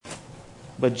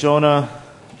But Jonah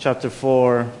chapter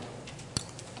 4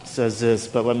 says this,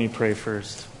 but let me pray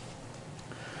first.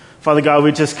 Father God,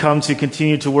 we just come to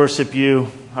continue to worship you,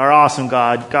 our awesome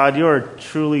God. God, you are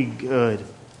truly good.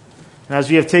 And as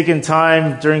we have taken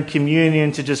time during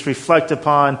communion to just reflect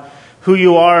upon who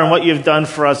you are and what you've done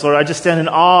for us, Lord, I just stand in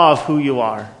awe of who you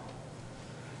are.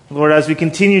 Lord, as we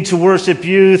continue to worship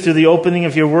you through the opening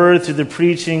of your word, through the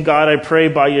preaching, God, I pray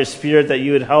by your Spirit that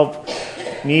you would help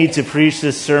me to preach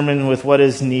this sermon with what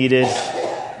is needed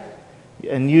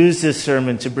and use this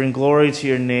sermon to bring glory to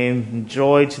your name and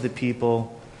joy to the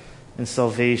people and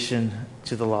salvation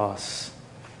to the lost.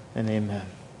 And amen.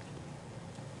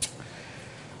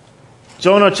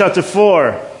 Jonah chapter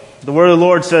 4, the word of the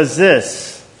Lord says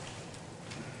this.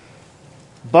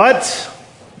 But,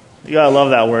 you gotta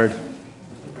love that word.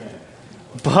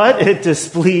 But it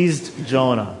displeased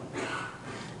Jonah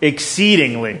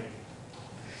exceedingly.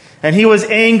 And he was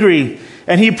angry,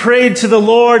 and he prayed to the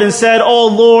Lord and said, "O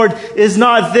Lord, is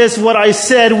not this what I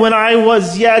said when I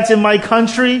was yet in my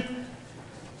country?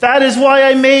 That is why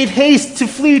I made haste to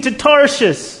flee to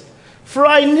Tarshish. For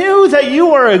I knew that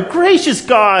you are a gracious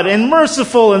God and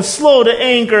merciful and slow to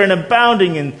anger and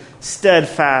abounding in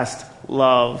steadfast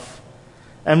love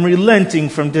and relenting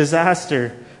from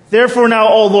disaster. Therefore now,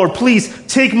 O Lord, please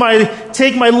take my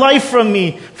life from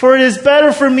me, for it is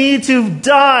better for me to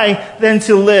die than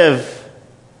to live."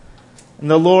 And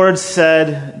the Lord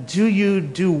said, "Do you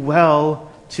do well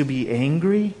to be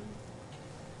angry?"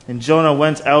 And Jonah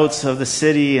went out of the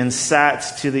city and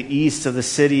sat to the east of the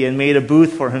city and made a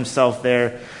booth for himself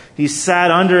there. He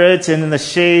sat under it and in the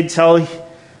shade till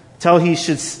he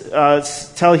should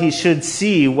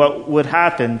see what would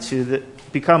happen to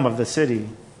become of the city.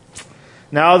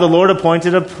 Now the Lord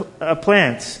appointed a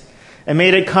plant and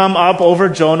made it come up over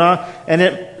Jonah, and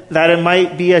that it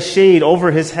might be a shade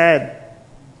over his head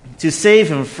to save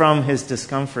him from his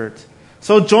discomfort.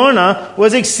 So Jonah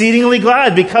was exceedingly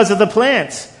glad because of the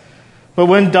plant. But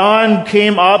when dawn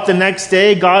came up the next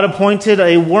day, God appointed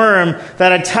a worm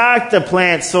that attacked the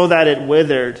plant so that it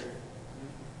withered.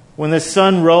 When the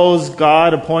sun rose,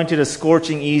 God appointed a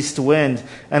scorching east wind,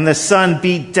 and the sun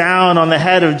beat down on the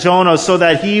head of Jonah so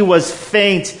that he was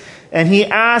faint, and he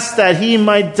asked that he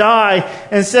might die,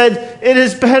 and said, "It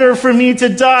is better for me to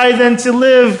die than to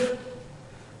live."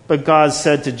 But God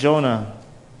said to Jonah,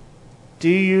 "Do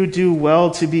you do well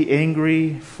to be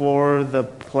angry for the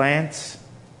plant?"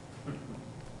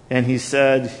 And he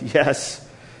said,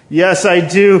 Yes, I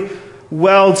do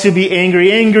well to be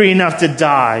angry enough to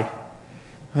die."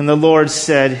 And the Lord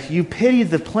said, "You pitied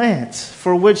the plant,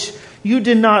 for which you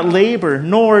did not labor,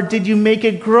 nor did you make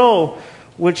it grow,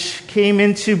 which came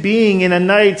into being in a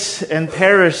night and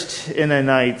perished in a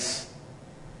night.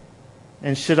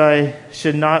 And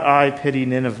should not I pity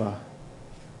Nineveh,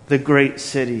 the great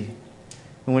city,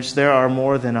 in which there are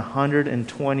more than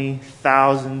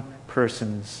 120,000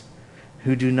 persons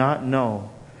who do not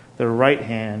know the right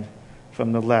hand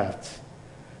from the left,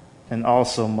 and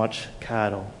also much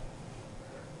cattle."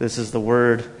 This is the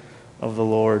word of the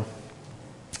Lord.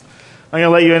 I'm going to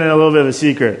let you in on a little bit of a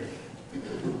secret.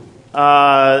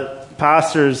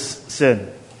 Pastors sin.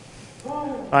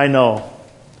 I know.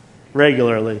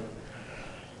 Regularly.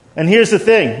 And here's the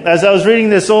thing. As I was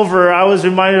reading this over, I was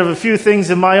reminded of a few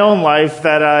things in my own life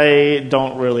that I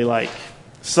don't really like.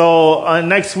 So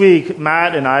next week,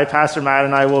 Pastor Matt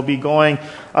and I will be going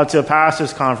out to a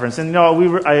pastor's conference. And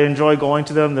I enjoy going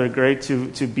to them. They're great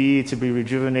to be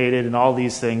rejuvenated and all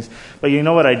these things. But you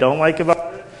know what I don't like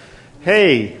about it?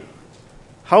 Hey,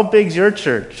 how big's your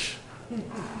church?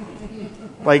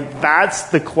 Like, that's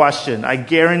the question. I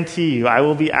guarantee you I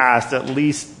will be asked at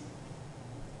least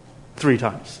 3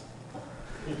 times.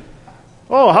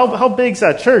 "Oh, how big's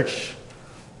that church?"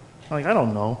 I'm like, I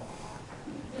don't know.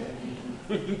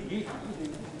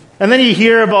 And then you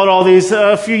hear about all these.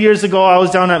 A few years ago, I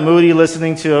was down at Moody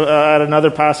listening to at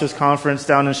another pastor's conference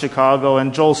down in Chicago,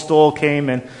 and Joel Stoll came,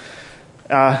 and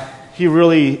he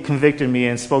really convicted me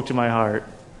and spoke to my heart.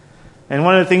 And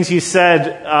one of the things he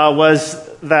said was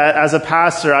that as a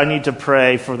pastor, I need to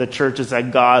pray for the churches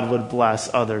that God would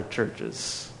bless other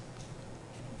churches.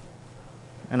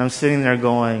 And I'm sitting there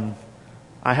going,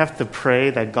 I have to pray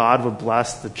that God would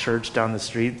bless the church down the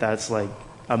street that's like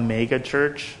a mega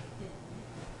church?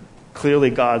 Clearly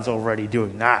God's already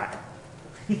doing that.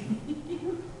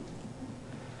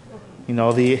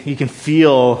 You can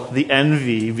feel the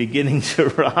envy beginning to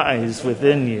rise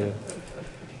within you.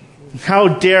 How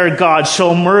dare God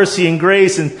show mercy and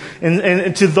grace and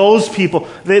to those people?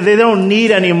 They don't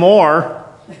need any more.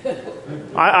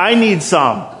 I need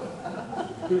some.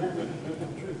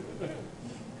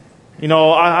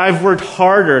 I've worked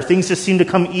harder. Things just seem to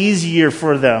come easier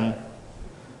for them.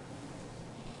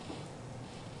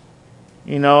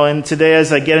 And today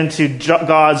as I get into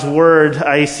God's word,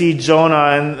 I see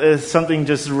Jonah and something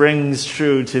just rings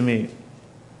true to me.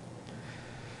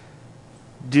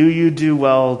 Do you do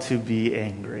well to be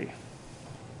angry?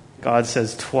 God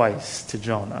says twice to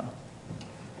Jonah.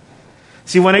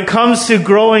 See, when it comes to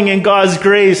growing in God's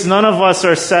grace, none of us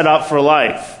are set up for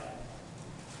life.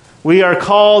 We are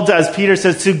called, as Peter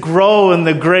says, to grow in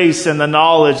the grace and the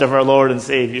knowledge of our Lord and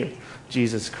Savior,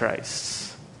 Jesus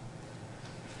Christ.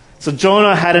 So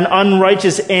Jonah had an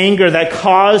unrighteous anger that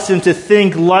caused him to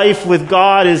think life with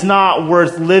God is not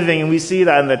worth living. And we see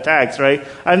that in the text, right?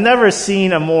 I've never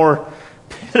seen a more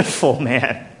pitiful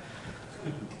man.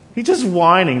 He's just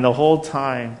whining the whole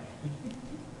time.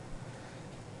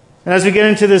 And as we get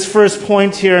into this first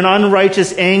point here, an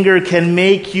unrighteous anger can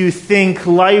make you think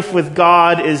life with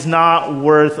God is not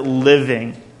worth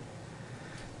living.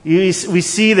 We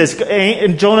see this.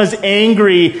 Jonah's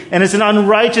angry, and it's an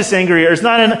unrighteous anger here. It's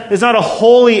not a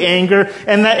holy anger,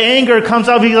 and that anger comes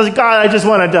out because, God, I just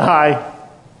want to die.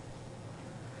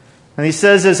 And he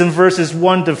says this in verses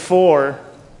 1 to 4.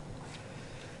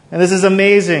 And this is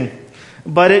amazing.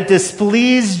 But it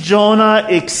displeased Jonah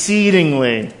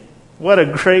exceedingly. What a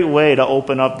great way to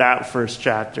open up that first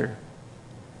chapter.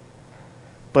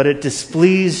 But it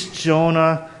displeased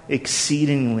Jonah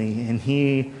exceedingly, and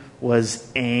he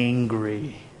was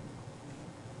angry.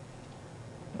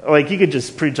 You could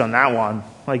just preach on that one.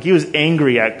 He was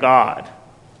angry at God.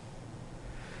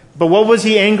 But what was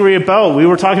he angry about? We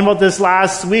were talking about this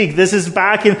last week. This is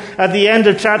back at the end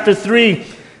of chapter 3,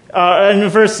 in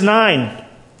verse 9.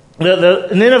 The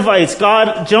Ninevites,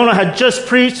 Jonah had just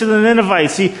preached to the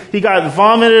Ninevites. He got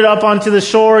vomited up onto the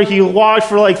shore. He walked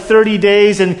for 30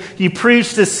 days and he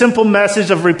preached this simple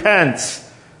message of repent.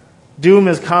 Doom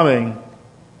is coming.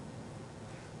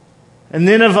 And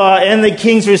Nineveh and the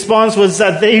king's response was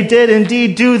that they did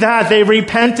indeed do that. They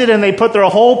repented and they put their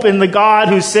hope in the God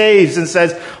who saves and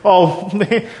says,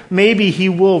 maybe he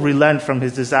will relent from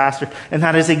his disaster. And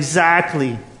that is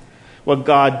exactly what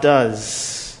God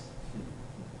does.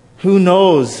 Who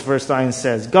knows, verse 9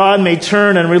 says, God may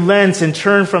turn and relent and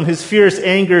turn from his fierce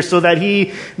anger so that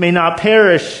he may not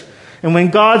perish. And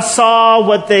when God saw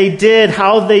what they did,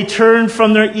 how they turned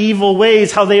from their evil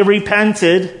ways, how they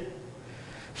repented,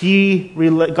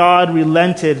 God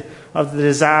relented of the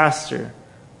disaster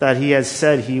that he has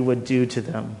said he would do to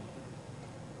them.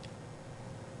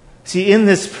 See, in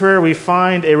this prayer, we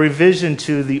find a revision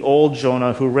to the old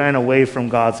Jonah who ran away from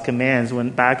God's commands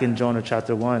back in Jonah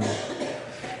chapter 1.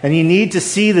 And you need to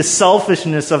see the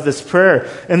selfishness of this prayer.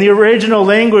 In the original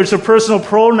language, the personal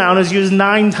pronoun is used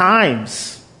 9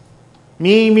 times.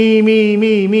 Me, me, me,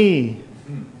 me, me.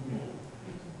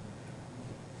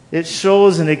 It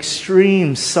shows an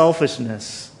extreme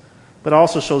selfishness, but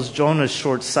also shows Jonah's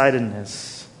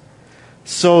short-sightedness.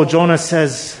 So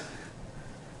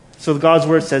God's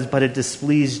word says, but it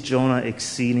displeased Jonah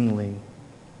exceedingly.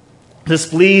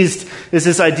 Displeased is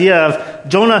this idea of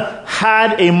Jonah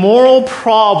had a moral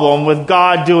problem with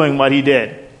God doing what he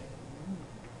did.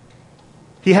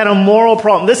 He had a moral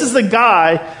problem. This is the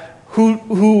guy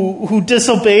who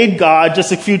disobeyed God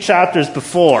just a few chapters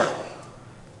before,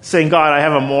 saying, God, I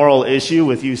have a moral issue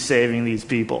with you saving these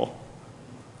people.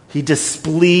 He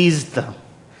displeased them.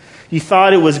 He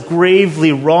thought it was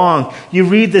gravely wrong. You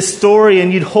read this story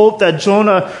and you'd hope that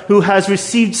Jonah, who has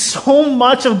received so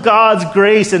much of God's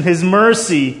grace and his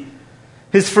mercy,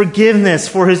 his forgiveness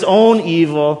for his own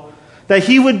evil, that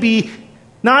he would be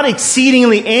not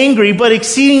exceedingly angry, but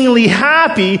exceedingly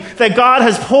happy that God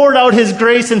has poured out his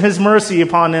grace and his mercy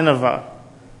upon Nineveh.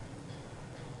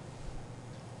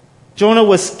 Jonah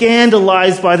was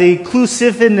scandalized by the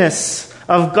exclusiveness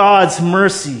of God's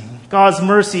mercy. God's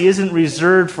mercy isn't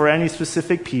reserved for any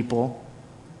specific people,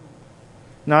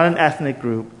 not an ethnic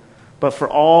group, but for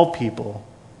all people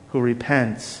who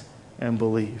repent and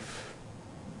believe.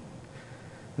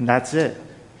 And that's it.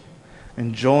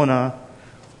 And Jonah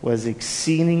was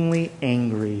exceedingly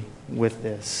angry with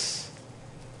this.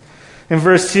 In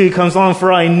verse 2, he comes along,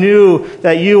 for I knew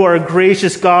that you are a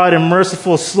gracious God and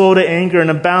merciful, slow to anger and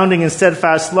abounding in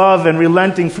steadfast love and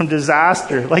relenting from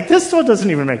disaster. This still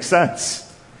doesn't even make sense.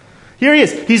 Here he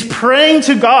is. He's praying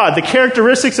to God, the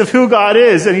characteristics of who God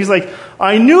is. And he's like,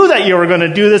 I knew that you were going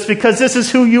to do this because this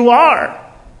is who you are.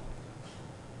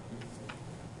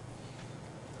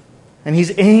 And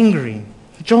he's angry.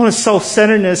 Jonah's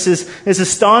self-centeredness is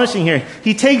astonishing here.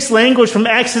 He takes language from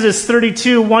Exodus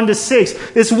 32,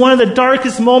 1-6. It's one of the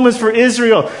darkest moments for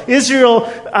Israel. Israel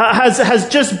has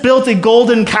just built a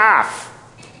golden calf.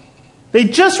 They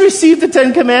just received the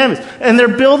Ten Commandments, and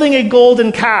they're building a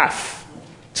golden calf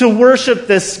to worship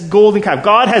this golden calf.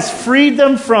 God has freed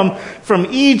them from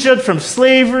Egypt, from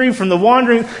slavery, from the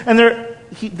wandering, and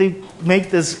they make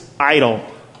this idol,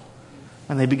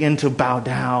 and they begin to bow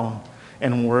down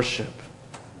and worship.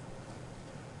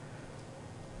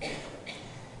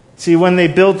 See, when they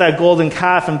built that golden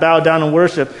calf and bowed down and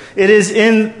worship, it is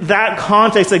in that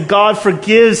context that God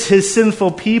forgives his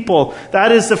sinful people.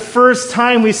 That is the first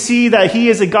time we see that he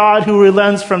is a God who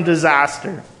relents from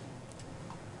disaster.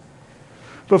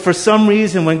 But for some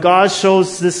reason, when God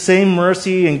shows this same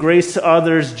mercy and grace to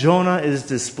others, Jonah is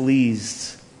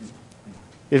displeased.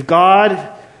 If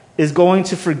God is going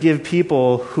to forgive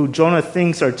people who Jonah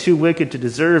thinks are too wicked to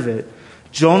deserve it,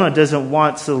 Jonah doesn't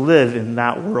want to live in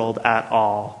that world at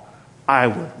all. I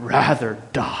would rather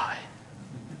die.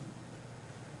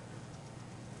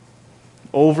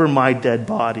 Over my dead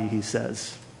body, he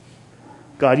says.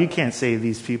 God, you can't save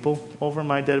these people over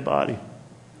my dead body.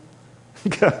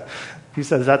 He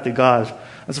says that to God.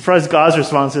 I'm surprised God's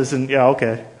response isn't, yeah,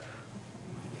 okay.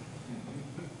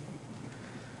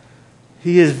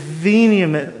 He is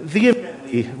vehemently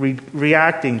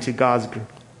reacting to God's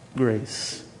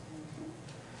grace.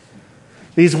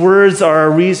 These words are a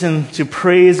reason to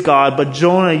praise God, but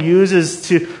Jonah uses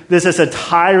this as a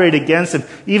tirade against him.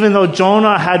 Even though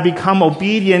Jonah had become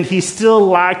obedient, he still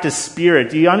lacked a spirit.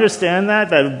 Do you understand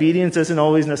that? That obedience doesn't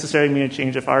always necessarily mean a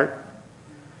change of heart?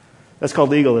 That's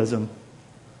called legalism.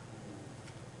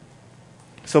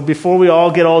 So before we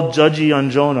all get all judgy on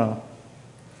Jonah,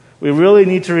 we really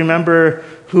need to remember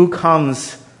who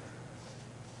comes,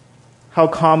 how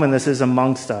common this is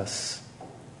amongst us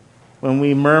when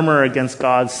we murmur against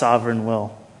God's sovereign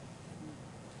will.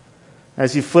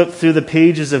 As you flip through the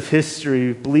pages of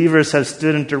history, believers have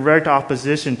stood in direct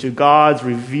opposition to God's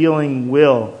revealing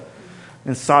will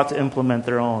and sought to implement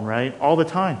their own, right? All the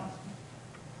time.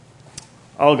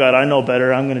 Oh God, I know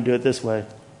better. I'm going to do it this way.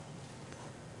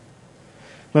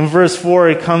 When verse 4,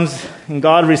 it comes and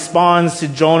God responds to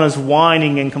Jonah's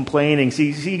whining and complaining.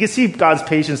 See, you can see God's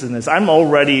patience in this. I'm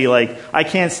already I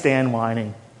can't stand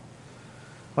whining.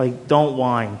 Don't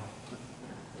whine.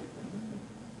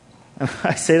 And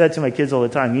I say that to my kids all the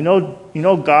time. You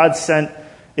know God sent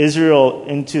Israel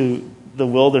into the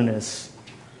wilderness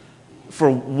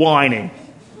for whining.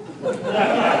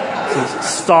 So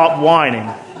stop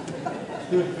whining.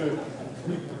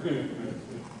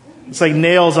 It's like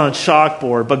nails on a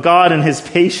chalkboard. But God in his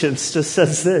patience just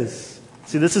says this.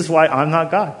 See, this is why I'm not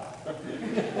God.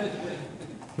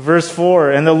 Verse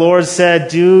 4, and the Lord said,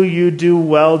 do you do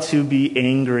well to be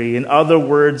angry? In other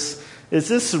words, is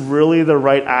this really the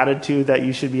right attitude that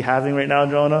you should be having right now,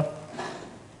 Jonah?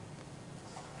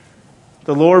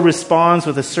 The Lord responds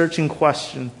with a searching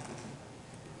question.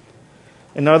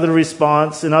 In other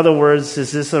words,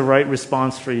 is this a right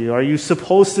response for you? Are you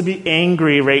supposed to be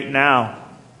angry right now?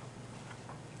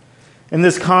 In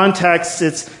this context,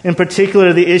 in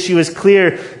particular, the issue is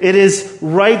clear. It is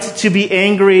right to be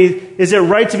angry. Is it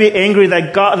right to be angry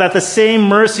that the same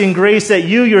mercy and grace that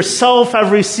you yourself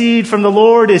have received from the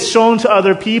Lord is shown to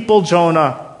other people,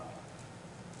 Jonah?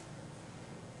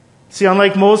 See,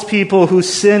 unlike most people who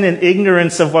sin in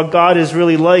ignorance of what God is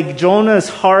really like, Jonah's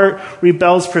heart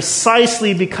rebels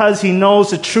precisely because he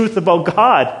knows the truth about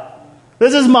God.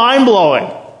 This is mind-blowing.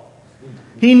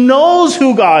 He knows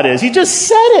who God is. He just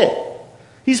said it.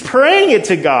 He's praying it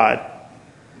to God.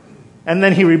 And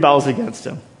then he rebels against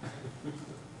him.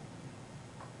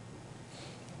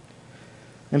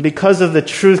 And because of the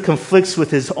truth conflicts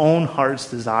with his own heart's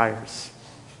desires.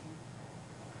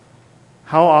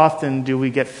 How often do we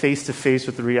get face to face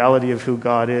with the reality of who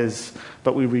God is,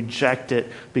 but we reject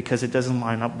it because it doesn't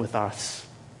line up with us?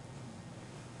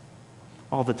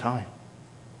 All the time.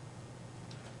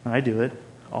 I do it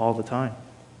all the time.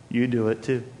 You do it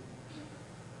too.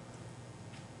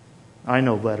 I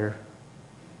know better.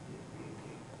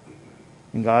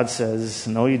 And God says,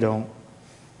 no, you don't.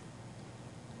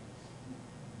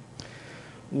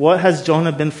 What has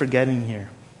Jonah been forgetting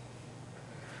here?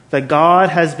 That God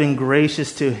has been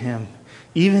gracious to him.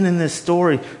 Even in this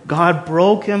story, God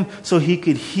broke him so he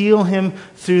could heal him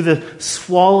through the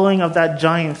swallowing of that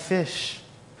giant fish.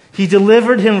 He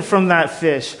delivered him from that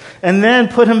fish and then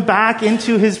put him back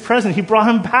into his presence. He brought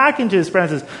him back into his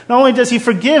presence. Not only does he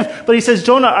forgive, but he says,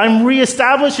 Jonah, I'm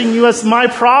reestablishing you as my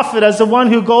prophet, as the one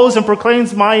who goes and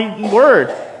proclaims my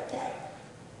word.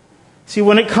 See,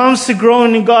 when it comes to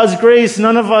growing in God's grace,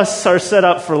 none of us are set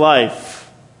up for life.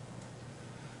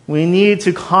 We need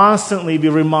to constantly be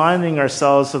reminding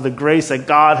ourselves of the grace that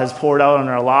God has poured out on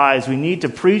our lives. We need to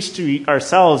preach to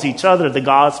ourselves, each other, the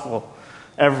gospel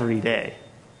every day.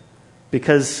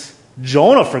 Because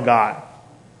Jonah forgot.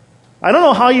 I don't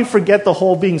know how you forget the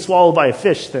whole being swallowed by a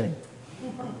fish thing.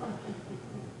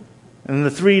 And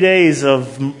the 3 days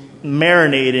of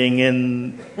marinating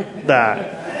in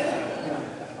that.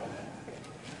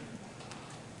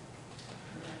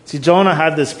 See, Jonah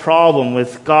had this problem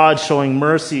with God showing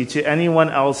mercy to anyone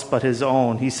else but his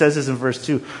own. He says this in verse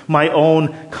 2, my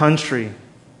own country.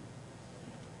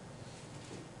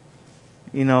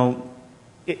 You know,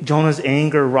 Jonah's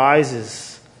anger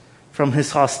rises from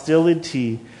his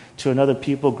hostility to another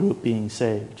people group being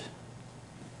saved.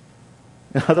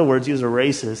 In other words, he was a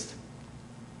racist.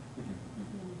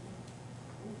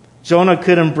 Jonah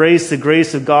could embrace the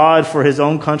grace of God for his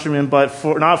own countrymen, but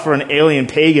not for an alien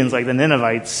pagans like the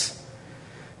Ninevites.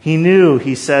 He knew,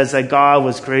 he says, that God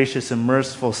was gracious and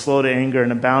merciful, slow to anger,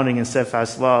 and abounding in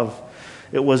steadfast love.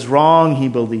 It was wrong, he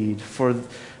believed, for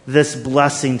this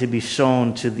blessing to be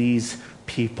shown to these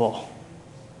people,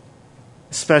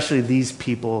 especially these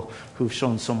people who've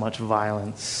shown so much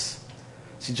violence.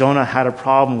 See, Jonah had a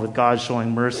problem with God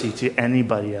showing mercy to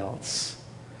anybody else.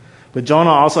 But Jonah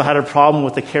also had a problem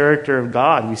with the character of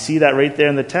God. We see that right there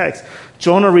in the text.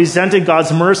 Jonah resented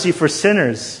God's mercy for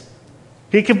sinners.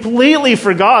 He completely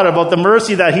forgot about the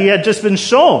mercy that he had just been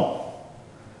shown.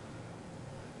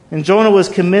 And Jonah was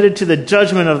committed to the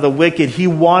judgment of the wicked. He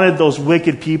wanted those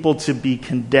wicked people to be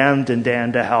condemned and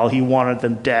damned to hell. He wanted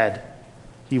them dead.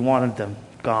 He wanted them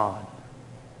gone.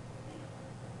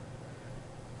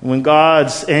 When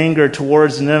God's anger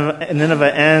towards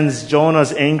Nineveh ends,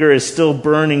 Jonah's anger is still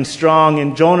burning strong,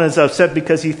 and Jonah is upset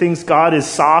because he thinks God is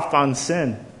soft on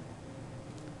sin.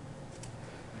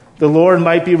 The Lord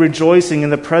might be rejoicing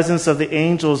in the presence of the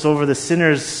angels over the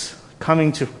sinners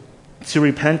coming to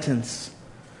repentance,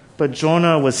 but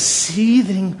Jonah was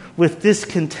seething with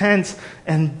discontent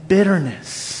and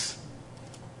bitterness.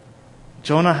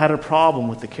 Jonah had a problem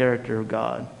with the character of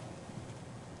God.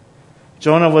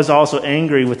 Jonah was also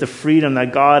angry with the freedom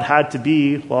that God had to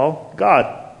be, well,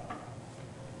 God.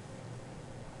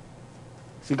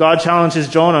 See, God challenges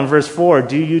Jonah in verse 4,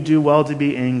 do you do well to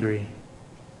be angry?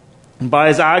 And by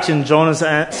his action, Jonah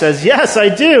says, yes, I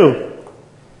do.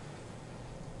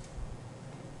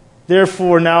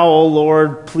 Therefore now, O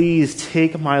Lord, please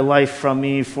take my life from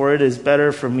me, for it is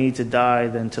better for me to die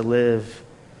than to live.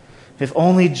 If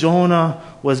only Jonah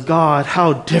was God,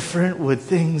 how different would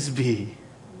things be?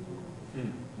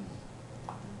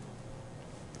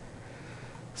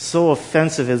 So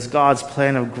offensive is God's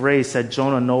plan of grace that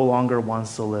Jonah no longer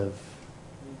wants to live.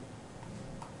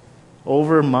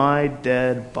 Over my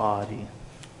dead body.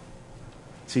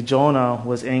 See, Jonah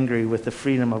was angry with the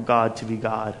freedom of God to be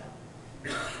God.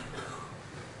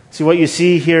 See, what you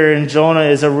see here in Jonah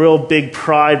is a real big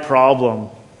pride problem.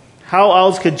 How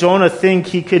else could Jonah think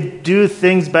he could do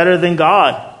things better than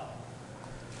God?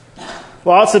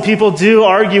 Lots of people do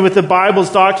argue with the Bible's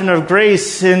doctrine of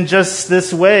grace in just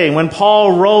this way. When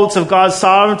Paul wrote of God's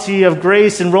sovereignty of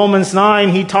grace in Romans 9,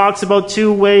 he talks about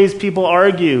two ways people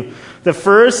argue. The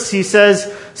first, he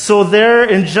says, so is there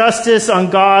injustice on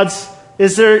God's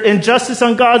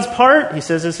part? He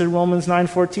says this in Romans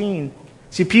 9:14.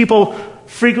 See, people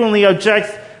frequently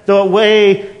object the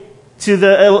way to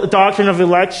the doctrine of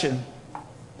election.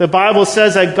 The Bible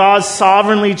says that God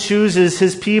sovereignly chooses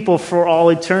his people for all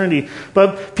eternity.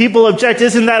 But people object,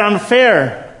 isn't that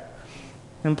unfair?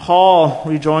 And Paul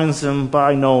rejoins them,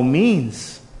 by no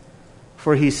means.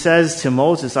 For he says to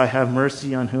Moses, I have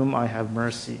mercy on whom I have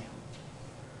mercy.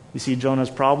 You see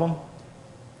Jonah's problem?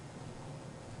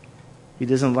 He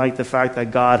doesn't like the fact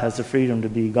that God has the freedom to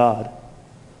be God.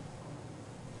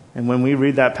 And when we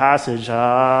read that passage,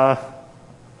 I've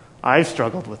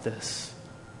struggled with this.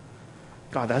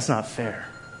 God, that's not fair.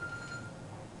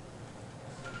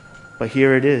 But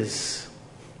here it is.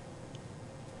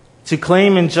 To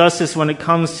claim injustice when it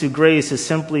comes to grace is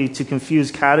simply to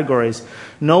confuse categories.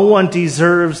 No one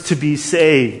deserves to be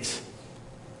saved.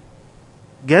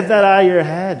 Get that out of your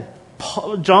head.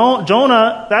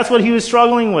 Jonah, that's what he was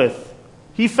struggling with.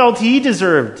 He felt he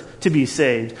deserved to be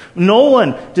saved. No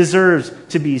one deserves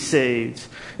to be saved.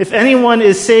 If anyone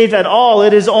is saved at all,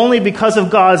 it is only because of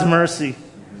God's mercy.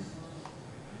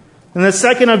 And the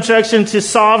second objection to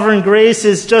sovereign grace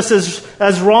is just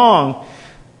as wrong.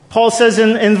 Paul says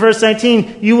in verse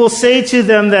 19, you will say to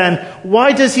them then,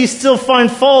 why does he still find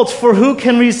fault? For who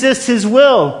can resist his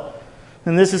will?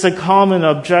 And this is a common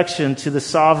objection to the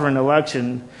sovereign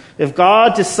election. If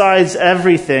God decides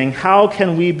everything, how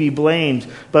can we be blamed?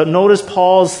 But notice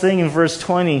Paul's thing in verse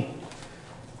 20.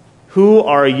 Who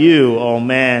are you, O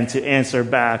man, to answer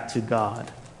back to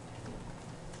God?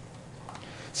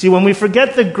 See, when we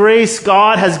forget the grace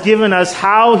God has given us,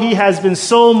 how he has been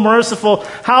so merciful,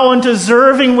 how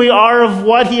undeserving we are of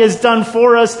what he has done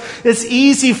for us, it's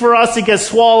easy for us to get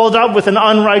swallowed up with an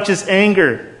unrighteous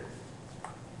anger.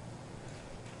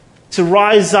 To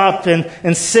rise up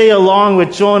and say along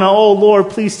with Jonah, "Oh Lord,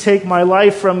 please take my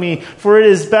life from me, for it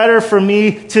is better for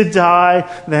me to die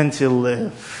than to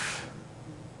live."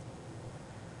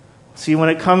 See, when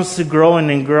it comes to growing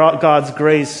in God's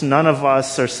grace, none of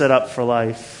us are set up for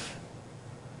life.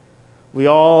 We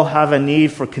all have a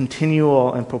need for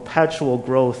continual and perpetual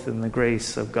growth in the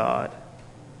grace of God.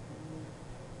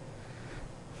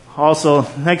 Also,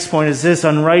 next point is this: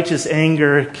 unrighteous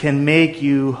anger can make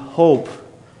you hope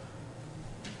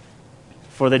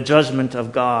for the judgment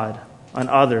of God on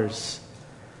others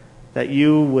that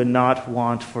you would not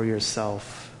want for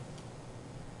yourself.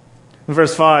 In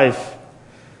verse 5,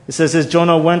 it says, as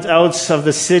Jonah went out of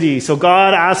the city. So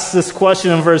God asks this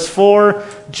question in verse 4.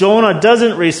 Jonah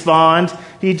doesn't respond.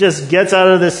 He just gets out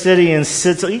of the city and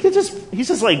sits. He's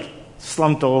just like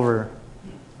slumped over.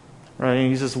 Right?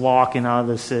 He's just walking out of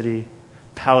the city,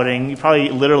 pouting. He probably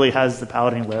literally has the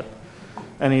pouting lip.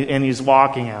 And he's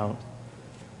walking out.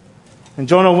 And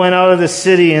Jonah went out of the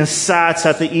city and sat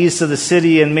at the east of the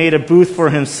city and made a booth for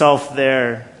himself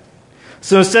there.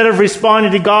 So instead of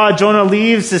responding to God, Jonah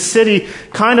leaves the city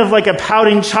kind of like a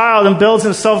pouting child and builds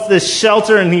himself this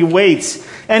shelter, and he waits.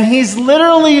 And he's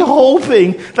literally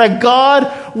hoping that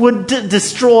God would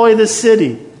destroy the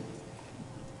city.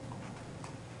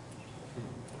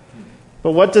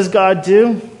 But what does God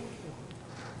do?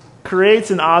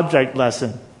 Creates an object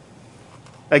lesson.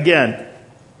 Again,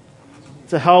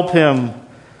 to help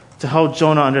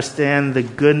Jonah understand the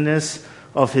goodness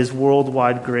of his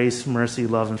worldwide grace, mercy,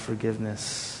 love, and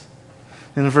forgiveness.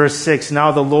 In verse 6,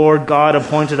 now the Lord God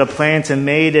appointed a plant and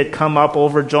made it come up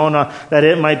over Jonah, that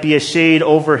it might be a shade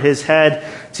over his head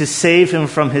to save him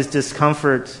from his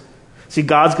discomfort. See,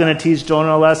 God's going to teach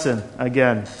Jonah a lesson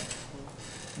again.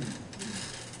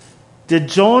 Did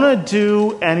Jonah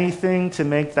do anything to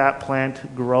make that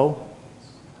plant grow?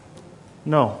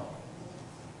 No.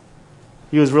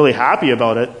 He was really happy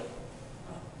about it,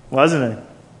 wasn't he?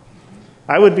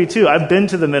 I would be too. I've been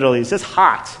to the Middle East. It's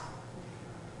hot.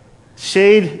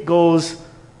 Shade goes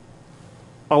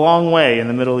a long way in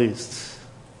the Middle East.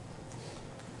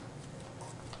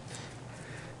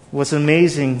 What's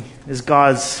amazing is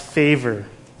God's favor.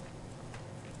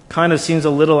 Kind of seems a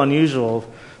little unusual,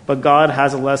 but God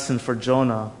has a lesson for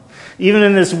Jonah. Even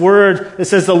in this word, it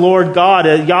says the Lord God,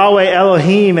 Yahweh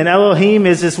Elohim, and Elohim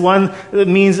is this one that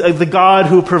means the God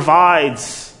who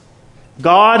provides.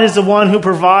 God is the one who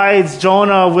provides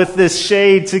Jonah with this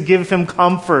shade to give him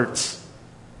comfort.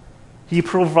 He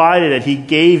provided it. He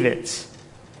gave it.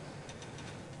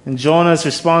 And Jonah's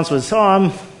response was,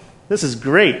 this is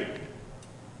great.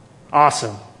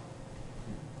 Awesome.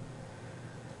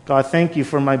 God, thank you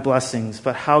for my blessings,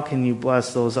 but how can you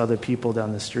bless those other people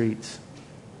down the street?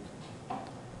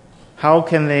 How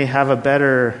can they have a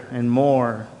better and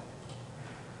more?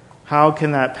 How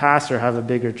can that pastor have a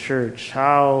bigger church?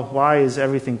 Why is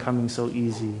everything coming so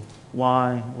easy?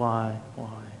 Why?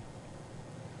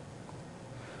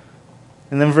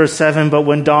 And then verse 7, but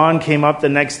when dawn came up the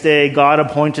next day, God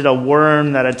appointed a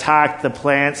worm that attacked the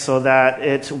plant so that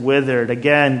it withered.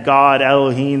 Again, God,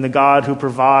 Elohim, the God who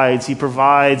provides, he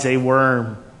provides a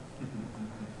worm.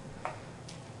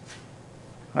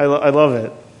 I love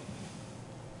it.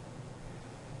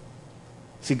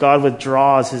 See, God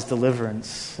withdraws his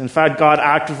deliverance. In fact, God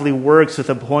actively works with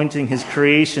appointing his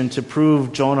creation to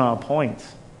prove Jonah a point.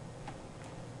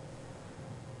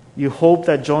 You hope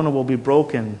that Jonah will be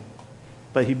broken,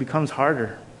 but he becomes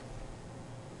harder.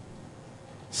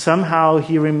 Somehow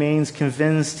he remains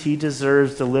convinced he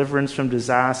deserves deliverance from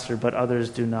disaster, but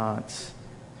others do not.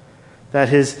 That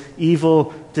his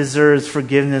evil deserves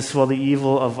forgiveness, while the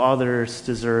evil of others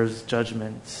deserves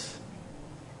judgment.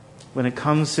 When it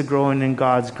comes to growing in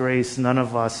God's grace, none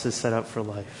of us is set up for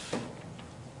life.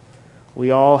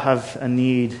 We all have a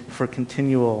need for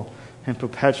continual and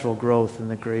perpetual growth in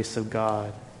the grace of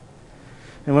God.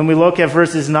 And when we look at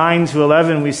verses 9 to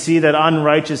 11, we see that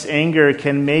unrighteous anger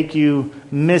can make you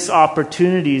miss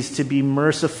opportunities to be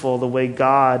merciful the way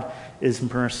God is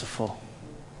merciful.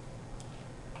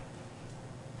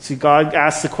 See, God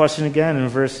asks the question again in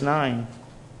verse 9.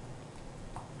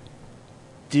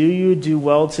 Do you do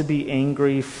well to be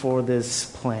angry for this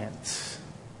plant?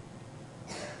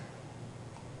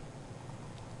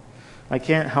 I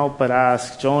can't help but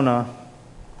ask Jonah,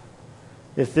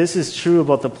 if this is true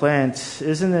about the plant,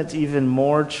 isn't it even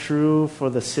more true for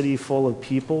the city full of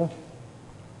people?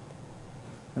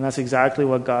 And that's exactly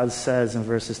what God says in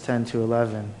verses 10 to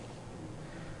 11.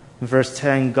 In verse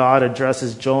 10, God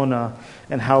addresses Jonah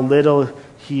and how little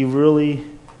he really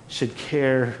should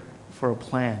care for a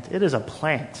plant. It is a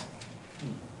plant.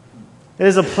 It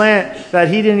is a plant that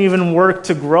he didn't even work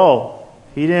to grow.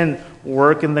 He didn't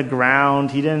work in the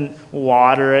ground. He didn't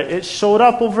water it. It showed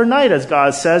up overnight, as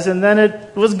God says, and then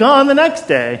it was gone the next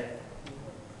day.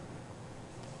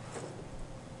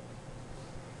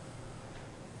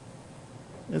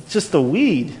 It's just a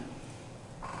weed.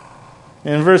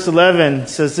 And verse 11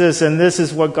 says this, and this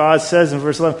is what God says in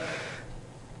verse 11.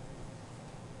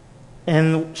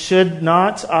 And should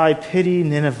not I pity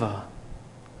Nineveh,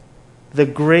 the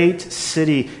great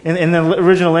city? In the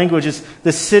original language, it's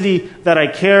the city that I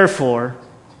care for,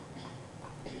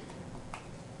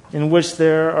 in which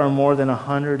there are more than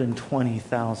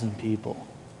 120,000 people.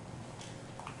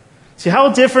 See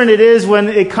how different it is when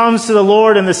it comes to the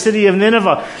Lord and the city of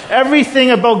Nineveh.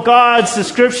 Everything about God's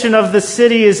description of the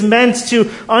city is meant to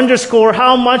underscore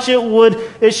how much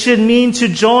it should mean to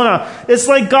Jonah. It's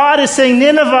like God is saying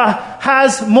Nineveh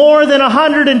has more than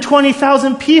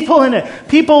 120,000 people in it.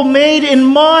 People made in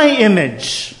my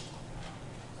image.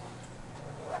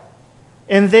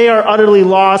 And they are utterly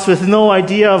lost with no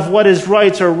idea of what is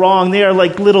right or wrong. They are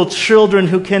like little children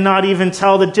who cannot even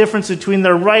tell the difference between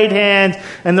their right hand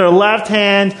and their left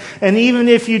hand. And even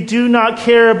if you do not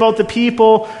care about the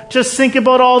people, just think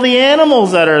about all the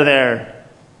animals that are there.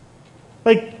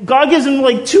 Like, God gives them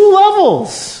like 2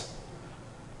 levels.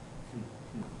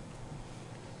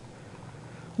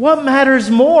 What matters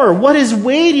more? What is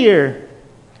weightier?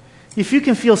 If you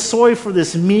can feel sorry for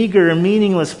this meager and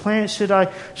meaningless plant, should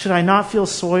I not feel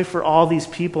sorry for all these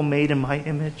people made in my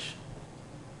image?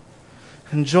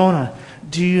 And Jonah,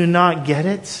 do you not get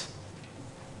it?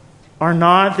 Are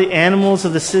not the animals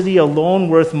of the city alone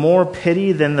worth more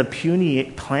pity than the puny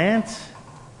plant?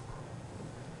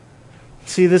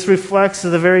 See, this reflects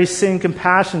the very same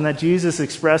compassion that Jesus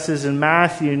expresses in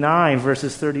Matthew 9,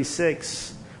 verses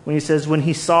 36, when he says, when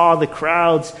he saw the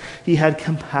crowds, he had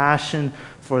compassion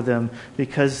for them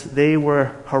because they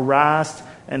were harassed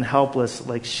and helpless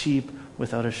like sheep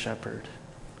without a shepherd.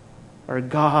 Our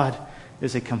God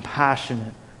is a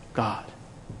compassionate God.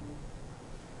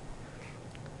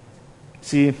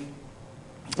 See,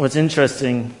 what's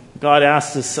interesting, God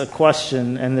asked us a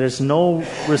question and there's no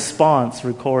response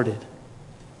recorded.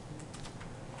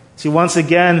 See, once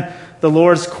again, the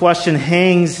Lord's question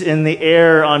hangs in the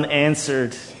air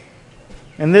unanswered.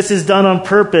 And this is done on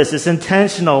purpose. It's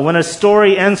intentional. When a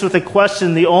story ends with a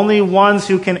question, the only ones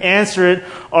who can answer it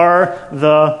are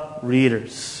the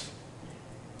readers.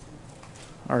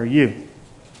 Are you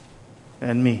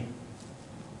and me.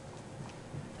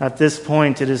 At this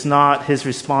point, it is not his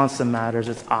response that matters,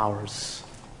 it's ours.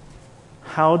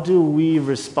 How do we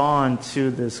respond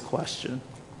to this question?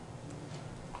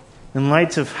 In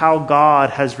light of how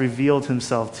God has revealed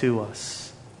himself to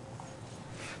us.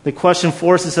 The question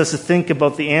forces us to think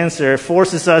about the answer. It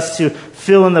forces us to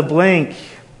fill in the blank.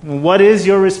 What is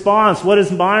your response? What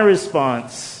is my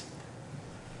response?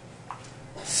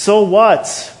 So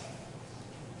what?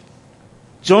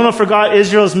 Jonah forgot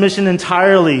Israel's mission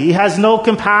entirely. He has no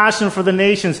compassion for the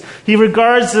nations. He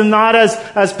regards them not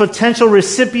as potential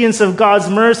recipients of God's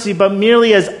mercy, but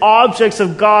merely as objects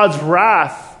of God's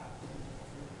wrath.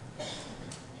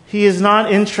 He is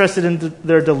not interested in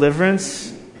their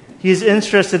deliverance. He is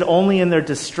interested only in their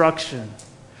destruction.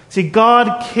 See,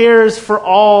 God cares for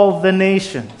all the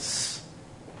nations.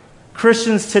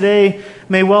 Christians today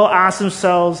may well ask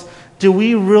themselves, do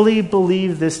we really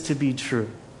believe this to be true?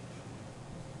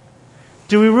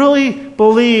 Do we really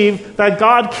believe that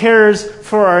God cares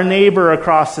for our neighbor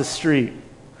across the street?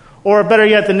 Or better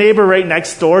yet, the neighbor right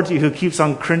next door to you who keeps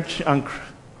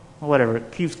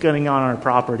keeps getting on our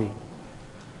property?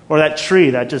 Or that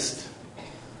tree that just,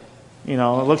 it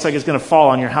looks like it's going to fall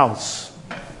on your house.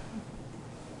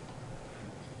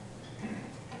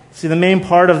 See, the main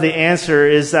part of the answer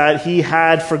is that he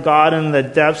had forgotten the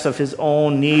depths of his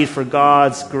own need for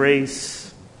God's grace.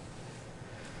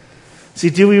 See,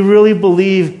 do we really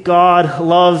believe God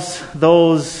loves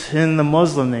those in the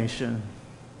Muslim nation,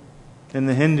 in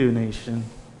the Hindu nation,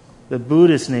 the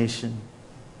Buddhist nation?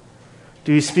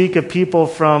 Do you speak of people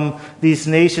from these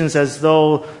nations as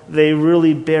though they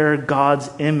really bear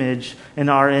God's image and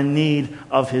are in need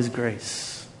of his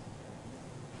grace?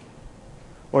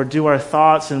 Or do our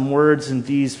thoughts and words and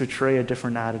deeds portray a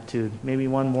different attitude? Maybe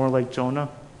one more like Jonah?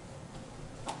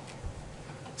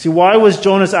 See, why was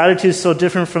Jonah's attitude so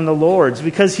different from the Lord's?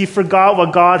 Because he forgot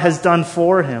what God has done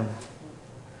for him.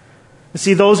 You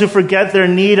see, those who forget their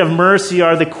need of mercy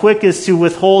are the quickest to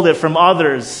withhold it from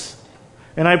others.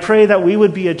 And I pray that we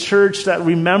would be a church that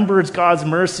remembers God's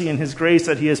mercy and his grace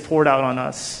that he has poured out on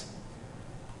us.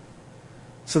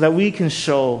 so that we can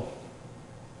show.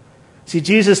 See,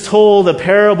 Jesus told a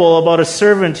parable about a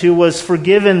servant who was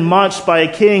forgiven much by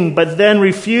a king, but then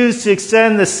refused to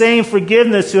extend the same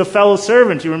forgiveness to a fellow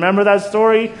servant. You remember that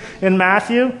story in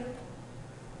Matthew?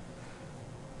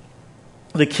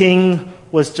 The king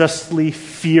was justly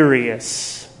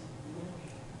furious.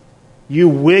 "You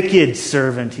wicked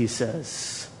servant," he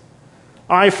says.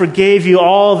 "I forgave you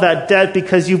all that debt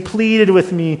because you pleaded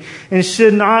with me. And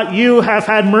should not you have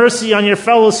had mercy on your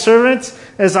fellow servant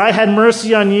as I had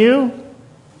mercy on you?"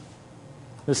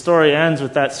 The story ends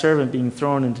with that servant being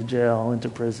thrown into jail, into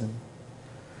prison.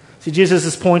 See,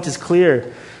 Jesus' point is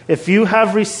clear. If you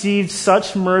have received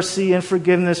such mercy and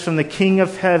forgiveness from the King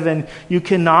of Heaven, you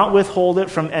cannot withhold it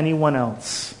from anyone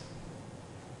else.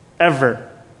 Ever.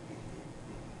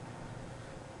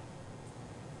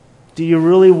 Do you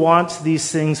really want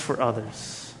these things for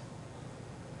others?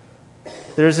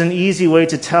 There's an easy way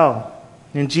to tell.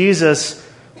 In Jesus,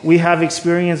 we have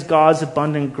experienced God's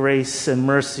abundant grace and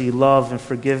mercy, love and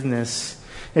forgiveness.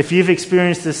 If you've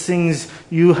experienced these things,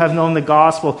 you have known the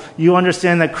gospel. You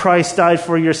understand that Christ died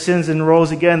for your sins and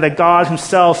rose again, that God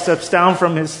himself steps down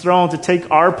from his throne to take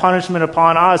our punishment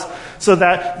upon us, so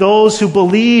that those who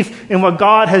believe in what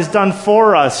God has done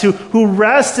for us, who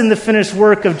rest in the finished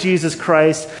work of Jesus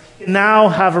Christ, now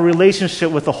have a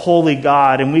relationship with the holy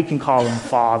God, and we can call him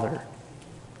Father.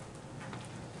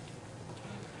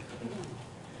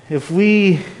 If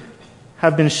we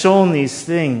have been shown these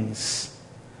things,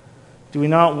 do we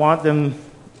not want them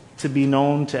to be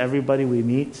known to everybody we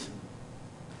meet?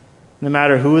 No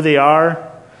matter who they are,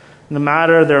 no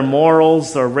matter their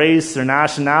morals, their race, their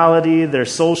nationality, their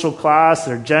social class,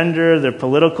 their gender, their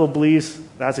political beliefs.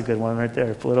 That's a good one right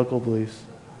there, political beliefs.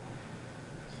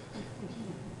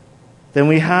 Then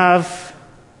we have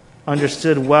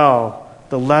understood well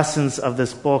the lessons of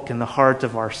this book in the heart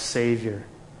of our Savior.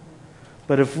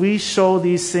 But if we show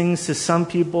these things to some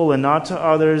people and not to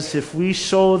others, if we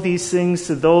show these things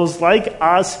to those like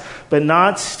us but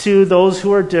not to those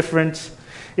who are different,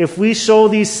 if we show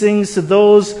these things to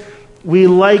those we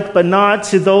like but not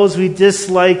to those we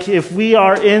dislike, if we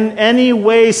are in any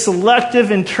way selective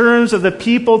in terms of the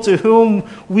people to whom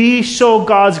we show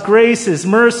God's grace, his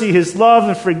mercy, his love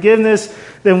and forgiveness,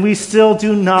 then we still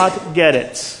do not get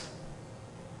it.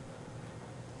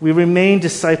 We remain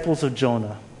disciples of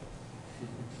Jonah,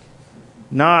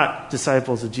 not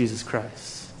disciples of Jesus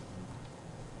Christ.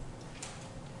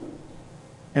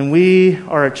 And we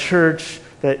are a church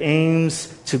that aims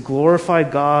to glorify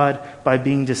God by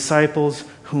being disciples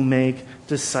who make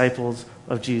disciples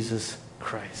of Jesus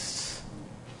Christ.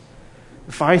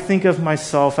 If I think of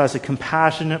myself as a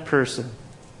compassionate person,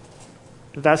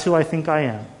 if that's who I think I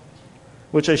am,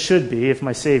 which I should be if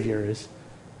my Savior is,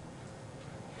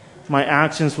 my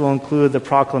actions will include the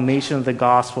proclamation of the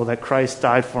gospel that Christ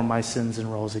died for my sins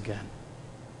and rose again.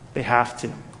 They have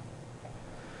to.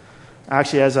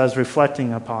 Actually, as I was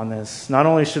reflecting upon this, not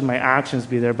only should my actions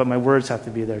be there, but my words have to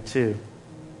be there too.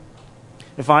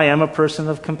 If I am a person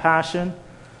of compassion,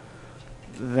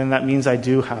 then that means I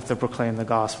do have to proclaim the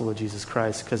gospel of Jesus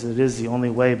Christ, because it is the only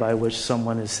way by which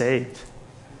someone is saved.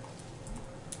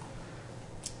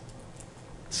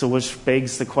 So which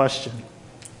begs the question,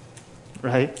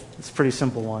 right? It's a pretty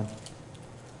simple one.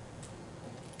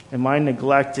 Am I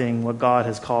neglecting what God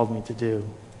has called me to do?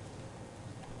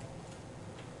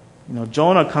 You know,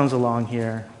 Jonah comes along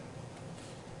here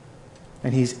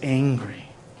and he's angry.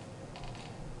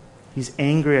 He's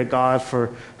angry at God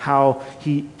for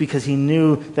because he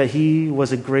knew that he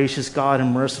was a gracious God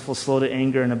and merciful, slow to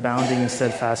anger, and abounding in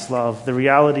steadfast love. The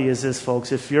reality is this,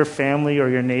 folks: if your family or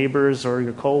your neighbors or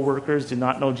your co-workers do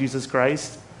not know Jesus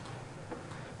Christ,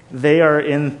 they are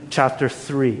in chapter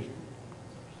 3.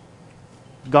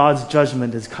 God's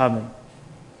judgment is coming.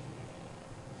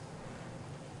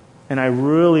 And I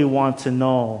really want to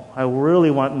know, I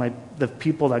really want the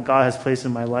people that God has placed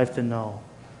in my life to know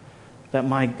that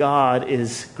my God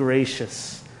is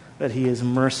gracious, that he is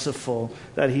merciful,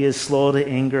 that he is slow to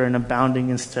anger and abounding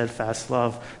in steadfast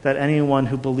love, that anyone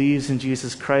who believes in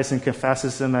Jesus Christ and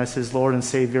confesses him as his Lord and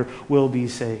Savior will be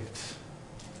saved.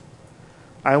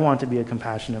 I want to be a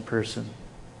compassionate person.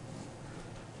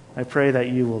 I pray that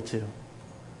you will too.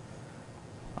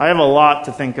 I have a lot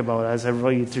to think about as I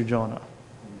read through Jonah.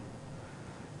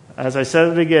 As I said at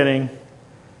the beginning,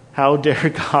 how dare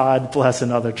God bless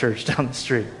another church down the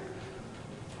street?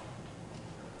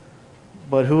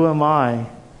 But who am I?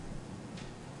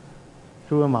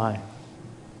 Who am I?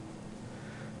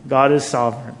 God is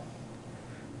sovereign,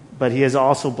 but he has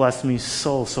also blessed me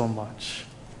so much.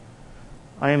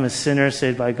 I am a sinner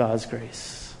saved by God's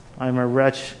grace. I am a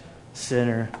wretched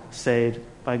sinner saved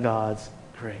by God's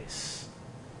grace.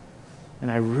 And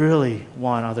I really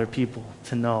want other people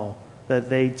to know that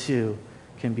they too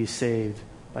can be saved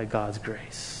by God's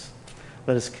grace.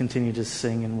 Let us continue to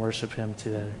sing and worship him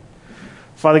today.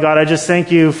 Father God, I just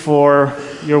thank you for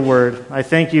your word. I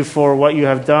thank you for what you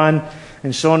have done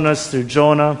and shown us through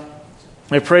Jonah.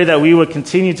 I pray that we would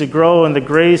continue to grow in the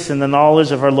grace and the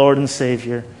knowledge of our Lord and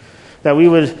Savior, that we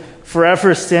would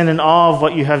forever stand in awe of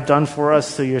what you have done for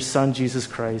us through your Son, Jesus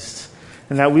Christ,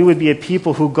 and that we would be a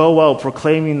people who go out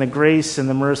proclaiming the grace and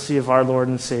the mercy of our Lord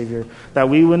and Savior, that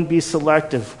we wouldn't be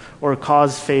selective or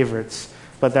cause favorites,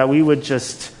 but that we would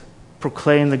just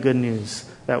proclaim the good news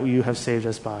that you have saved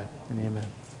us by. And amen.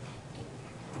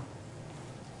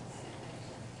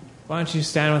 Why don't you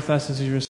stand with us as we